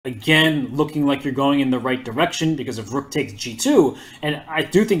again, looking like you're going in the right direction because of rook takes g2. And I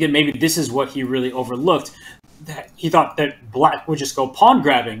do think that maybe this is what he really overlooked. That he thought that black would just go pawn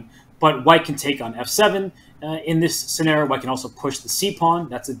grabbing, but white can take on f7. In this scenario, white can also push the c pawn.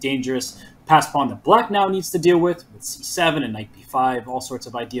 That's a dangerous pass pawn that black now needs to deal with c7 and knight b5, all sorts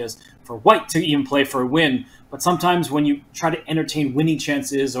of ideas for white to even play for a win. But sometimes when you try to entertain winning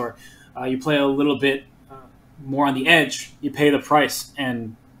chances, or you play a little bit more on the edge, you pay the price.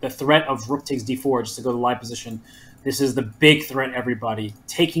 And the threat of rook takes d4, just to go to live position, this is the big threat, everybody.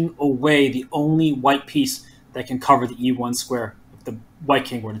 Taking away the only white piece that can cover the e1 square if the white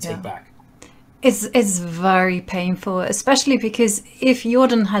king were to take back. It's very painful, especially because if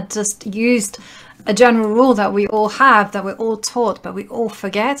Jordan had just used a general rule that we all have, that we're all taught, but we all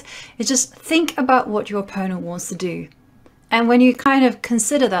forget, is just think about what your opponent wants to do. And when you kind of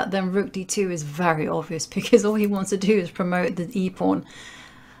consider that, then rook d2 is very obvious, because all he wants to do is promote the e-pawn.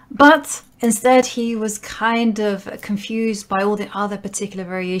 But instead, he was kind of confused by all the other particular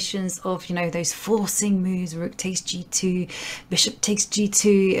variations of, you know, those forcing moves, rook takes g2, bishop takes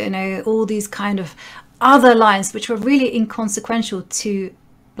g2, you know, all these kind of other lines, which were really inconsequential to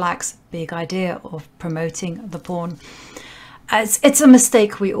black's big idea of promoting the pawn. It's a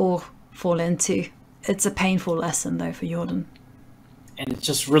mistake we all fall into. It's a painful lesson, though, for Jordan. And it's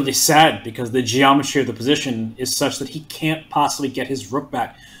just really sad because the geometry of the position is such that he can't possibly get his rook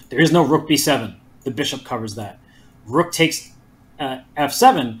back. There is no rook b7. The bishop covers that. Rook takes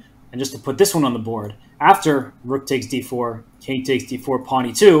f7, and just to put this one on the board, after rook takes d4, king takes d4, pawn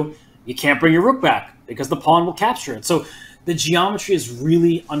e2, you can't bring your rook back because the pawn will capture it. So the geometry is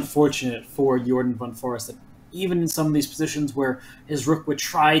really unfortunate for Jordan van Foreest, that even in some of these positions where his rook would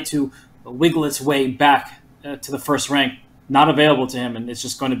try to wiggle its way back to the first rank, not available to him, and it's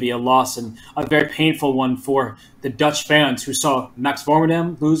just going to be a loss, and a very painful one for the Dutch fans who saw Max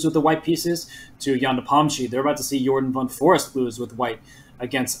Vormerdam lose with the white pieces to Jan de Palmschi. They're about to see Jordan van Foreest lose with white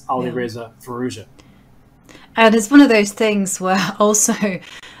against Alireza Firouzja. And it's one of those things where also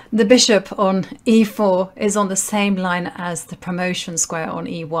the bishop on e4 is on the same line as the promotion square on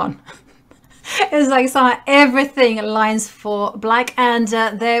e1. It's like somehow everything lines for black, and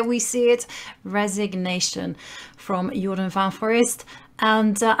there we see it, resignation from Jordan van Foreest,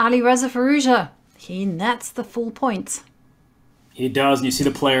 and Alireza Firouzja, he nets the full point. He does, and you see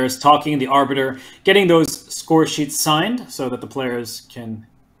the players talking, the arbiter getting those score sheets signed so that the players can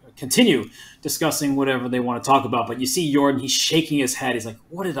continue discussing whatever they want to talk about. But you see Jordan, he's shaking his head. He's like,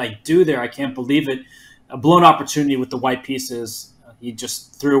 what did I do there? I can't believe it. A blown opportunity with the white pieces. He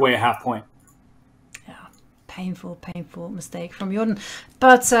just threw away a half point. Painful mistake from Jordan.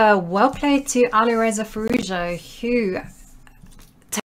 But well played to Alireza Firouzja, who